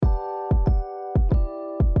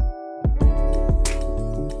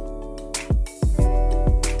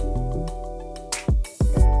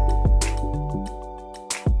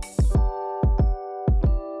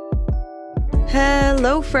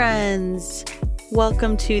Hello, friends.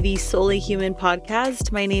 Welcome to the Solely Human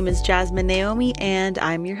podcast. My name is Jasmine Naomi, and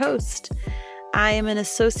I'm your host. I am an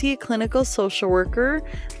associate clinical social worker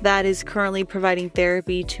that is currently providing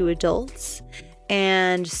therapy to adults.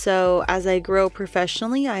 And so as I grow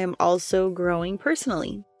professionally, I am also growing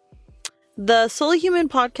personally. The Solely Human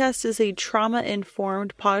podcast is a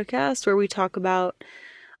trauma-informed podcast where we talk about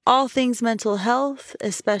all things mental health,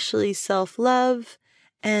 especially self-love,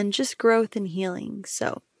 and just growth and healing.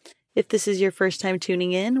 So if this is your first time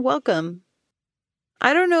tuning in, welcome.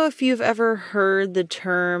 I don't know if you've ever heard the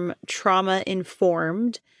term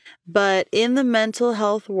trauma-informed, but in the mental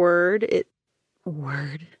health in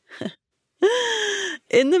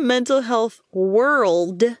the mental health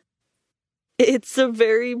world, it's a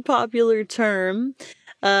very popular term,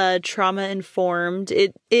 trauma-informed.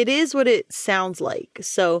 It is what it sounds like.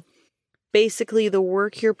 So basically, the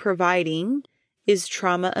work you're providing is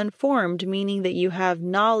trauma-informed, meaning that you have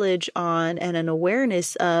knowledge on and an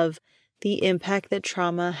awareness of the impact that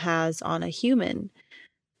trauma has on a human,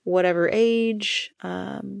 whatever age,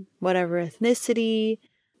 whatever ethnicity,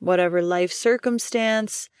 whatever life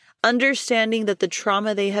circumstance, understanding that the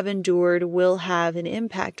trauma they have endured will have an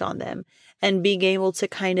impact on them and being able to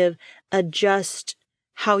kind of adjust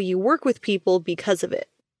how you work with people because of it.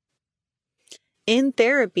 In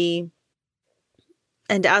therapy,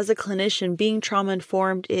 and as a clinician, being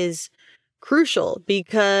trauma-informed is crucial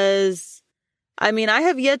because, I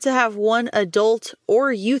have yet to have one adult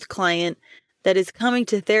or youth client that is coming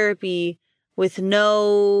to therapy with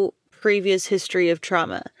no previous history of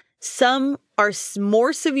trauma. Some are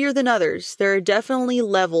more severe than others. There are definitely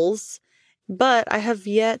levels, but I have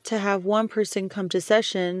yet to have one person come to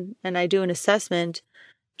session and I do an assessment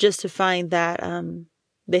just to find that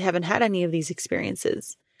they haven't had any of these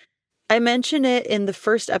experiences. I mentioned it in the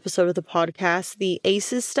first episode of the podcast, the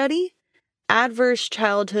ACEs study, Adverse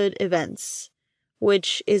Childhood Events,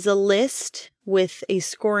 which is a list with a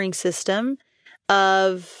scoring system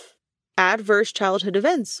of adverse childhood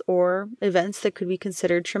events or events that could be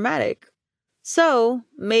considered traumatic. So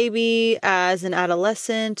maybe as an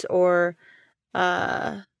adolescent or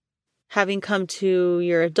having come to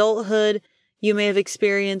your adulthood, you may have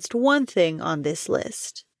experienced one thing on this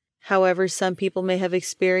list. However, some people may have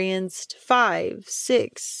experienced 5,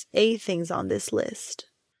 6, 8 things on this list.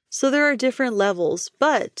 So there are different levels,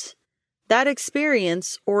 but that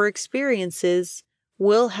experience or experiences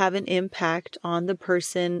will have an impact on the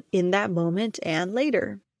person in that moment and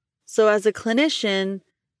later. So as a clinician,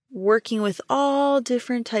 working with all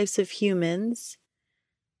different types of humans,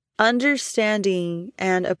 understanding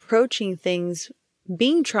and approaching things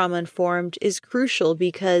being trauma-informed is crucial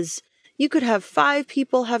because you could have 5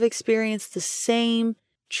 people have experienced the same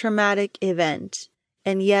traumatic event,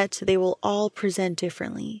 and yet they will all present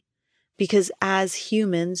differently. Because as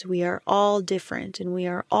humans, we are all different and we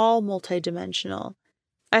are all multidimensional.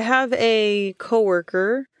 I have a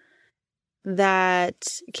coworker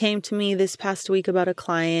that came to me this past week about a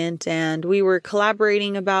client, and we were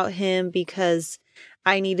collaborating about him because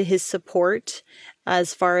I needed his support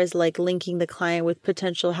as far as linking the client with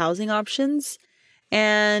potential housing options.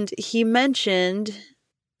 And he mentioned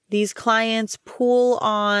these clients pull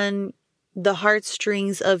on the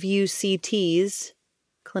heartstrings of UCTs,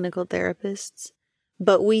 clinical therapists,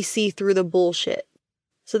 but we see through the bullshit.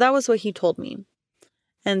 So that was what he told me.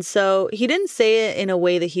 And so he didn't say it in a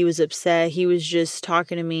way that he was upset. He was just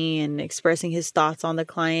talking to me and expressing his thoughts on the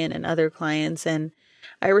client and other clients. And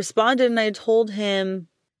I responded and I told him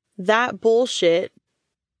that bullshit,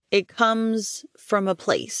 it comes from a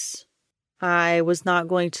place. I was not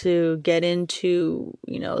going to get into,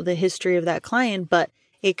 the history of that client, but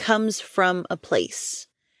it comes from a place.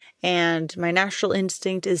 And my natural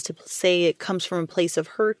instinct is to say it comes from a place of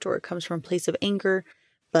hurt or it comes from a place of anger,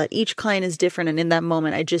 but each client is different. And in that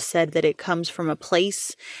moment, I just said that it comes from a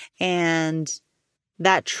place, and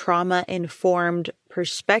that trauma-informed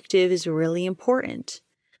perspective is really important.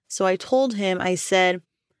 So I told him, I said,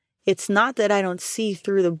 it's not that I don't see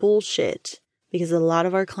through the bullshit, because a lot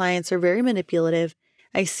of our clients are very manipulative.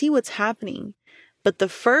 I see what's happening. But the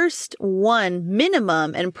first one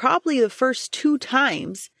minimum, and probably the first 2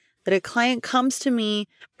 times that a client comes to me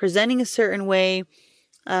presenting a certain way,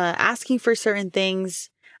 asking for certain things,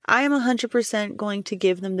 I am 100% going to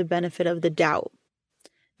give them the benefit of the doubt.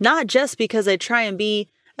 Not just because I try and be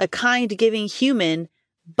a kind, giving human,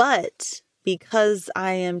 but because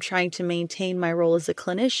I am trying to maintain my role as a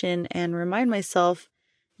clinician and remind myself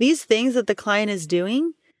these things that the client is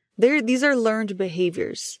doing, these are learned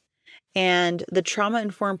behaviors. And the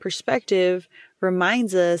trauma-informed perspective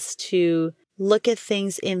reminds us to look at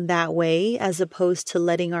things in that way as opposed to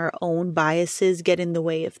letting our own biases get in the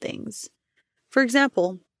way of things. For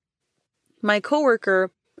example, my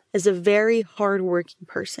coworker is a very hardworking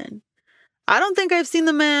person. I don't think I've seen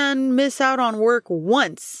the man miss out on work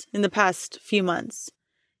once in the past few months.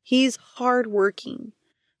 He's hardworking.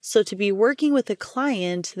 So to be working with a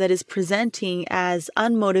client that is presenting as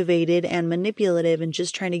unmotivated and manipulative and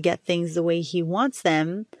just trying to get things the way he wants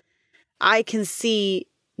them, I can see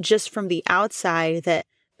just from the outside that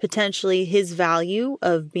potentially his value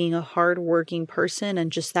of being a hardworking person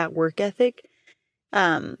and just that work ethic,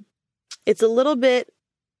 it's a little bit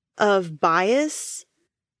of bias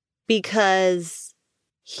because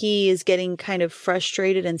he is getting kind of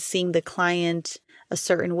frustrated and seeing the client a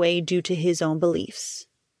certain way due to his own beliefs,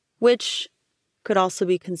 which could also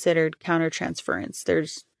be considered countertransference.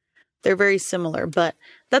 They're very similar, but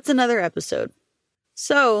that's another episode.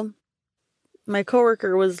 So my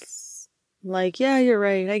coworker was like, yeah, you're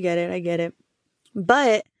right. I get it.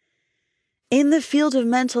 But in the field of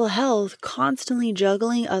mental health, constantly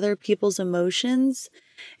juggling other people's emotions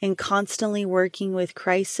and constantly working with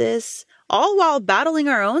crisis, all while battling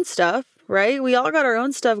our own stuff, right? We all got our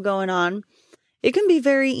own stuff going on. It can be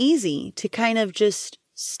very easy to kind of just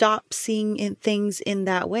stop seeing things in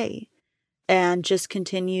that way and just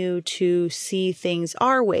continue to see things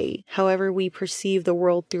our way, however we perceive the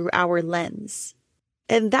world through our lens.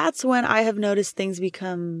 And that's when I have noticed things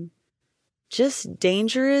become just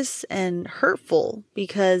dangerous and hurtful,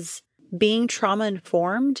 because being trauma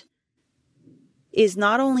informed is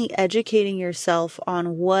not only educating yourself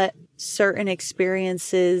on what certain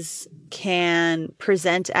experiences can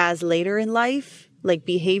present as later in life, like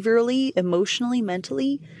behaviorally, emotionally,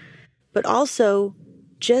 mentally, but also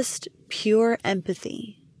just pure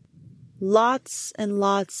empathy. Lots and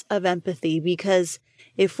lots of empathy, because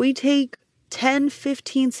if we take 10,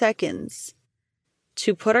 15 seconds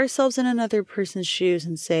to put ourselves in another person's shoes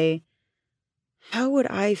and say, how would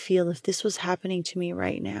I feel if this was happening to me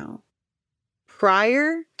right now?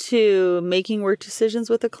 Prior to making work decisions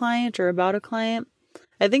with a client or about a client,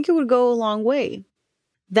 I think it would go a long way.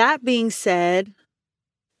 That being said,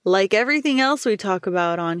 like everything else we talk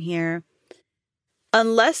about on here,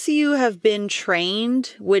 unless you have been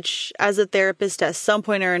trained, which as a therapist at some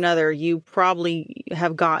point or another, you probably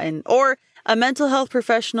have gotten, or a mental health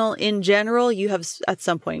professional in general, you have at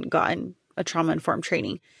some point gotten a trauma-informed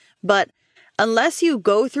training. But unless you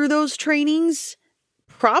go through those trainings,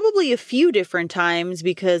 probably a few different times,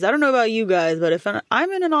 because I don't know about you guys, but if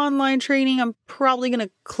I'm in an online training, I'm probably going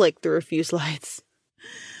to click through a few slides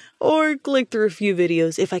or click through a few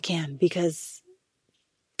videos if I can, because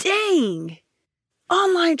dang,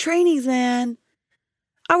 online trainings, man.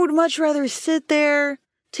 I would much rather sit there,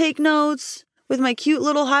 take notes with my cute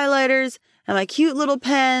little highlighters and my cute little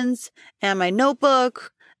pens and my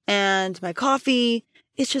notebook and my coffee.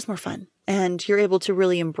 It's just more fun. And you're able to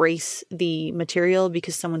really embrace the material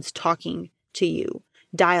because someone's talking to you,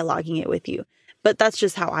 dialoguing it with you. But that's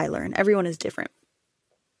just how I learn. Everyone is different.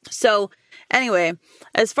 So anyway,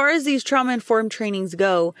 as far as these trauma-informed trainings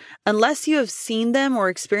go, unless you have seen them or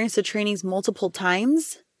experienced the trainings multiple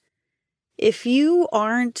times, if you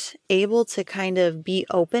aren't able to kind of be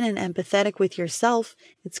open and empathetic with yourself,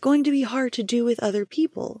 it's going to be hard to do with other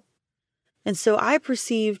people. And so I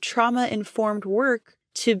perceive trauma-informed work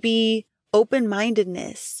to be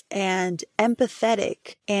open-mindedness and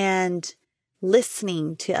empathetic and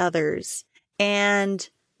listening to others and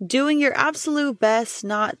doing your absolute best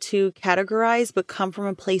not to categorize, but come from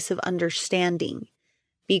a place of understanding,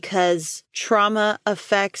 because trauma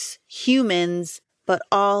affects humans, but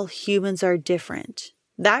all humans are different.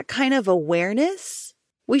 That kind of awareness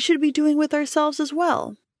we should be doing with ourselves as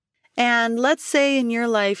well. And let's say in your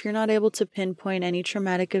life, you're not able to pinpoint any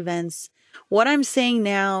traumatic events. What I'm saying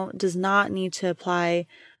now does not need to apply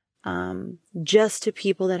just to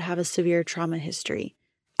people that have a severe trauma history.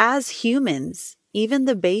 As humans, even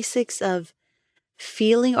the basics of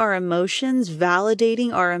feeling our emotions,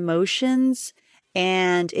 validating our emotions,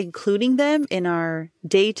 and including them in our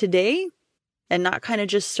day-to-day, and not kind of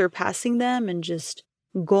just surpassing them and just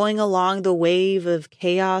going along the wave of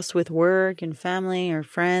chaos with work and family or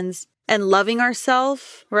friends, and loving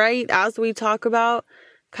ourselves, right? As we talk about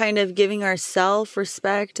kind of giving ourselves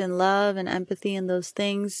respect and love and empathy and those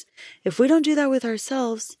things. If we don't do that with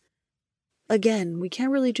ourselves, again, we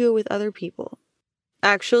can't really do it with other people.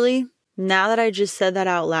 Actually, now that I just said that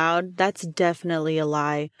out loud, that's definitely a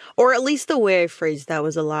lie. Or at least the way I phrased that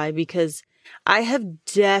was a lie, because I have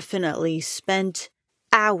definitely spent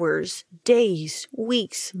hours, days,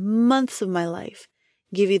 weeks, months of my life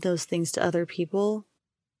giving those things to other people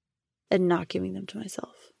and not giving them to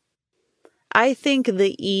myself. I think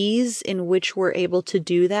the ease in which we're able to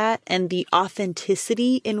do that and the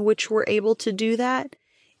authenticity in which we're able to do that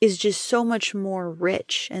is just so much more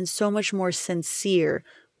rich and so much more sincere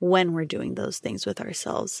when we're doing those things with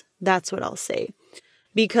ourselves. That's what I'll say.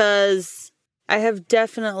 Because I have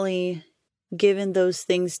definitely given those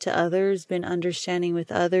things to others, been understanding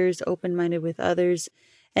with others, open-minded with others,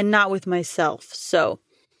 and not with myself. So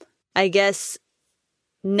I guess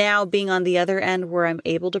now being on the other end where I'm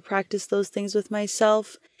able to practice those things with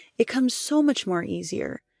myself, it comes so much more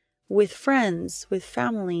easier with friends, with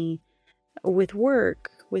family, with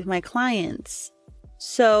work, with my clients.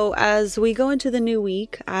 So as we go into the new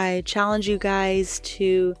week, I challenge you guys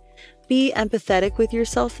to be empathetic with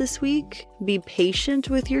yourself this week. Be patient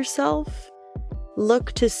with yourself.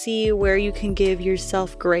 Look to see where you can give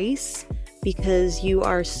yourself grace because you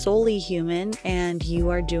are solely human and you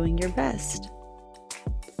are doing your best.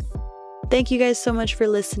 Thank you guys so much for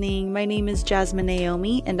listening. My name is Jasmine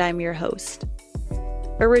Naomi and I'm your host.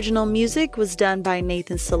 Original music was done by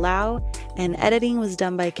Nathan Salau and editing was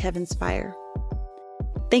done by Kevin Spire.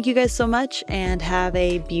 Thank you guys so much and have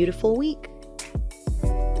a beautiful week.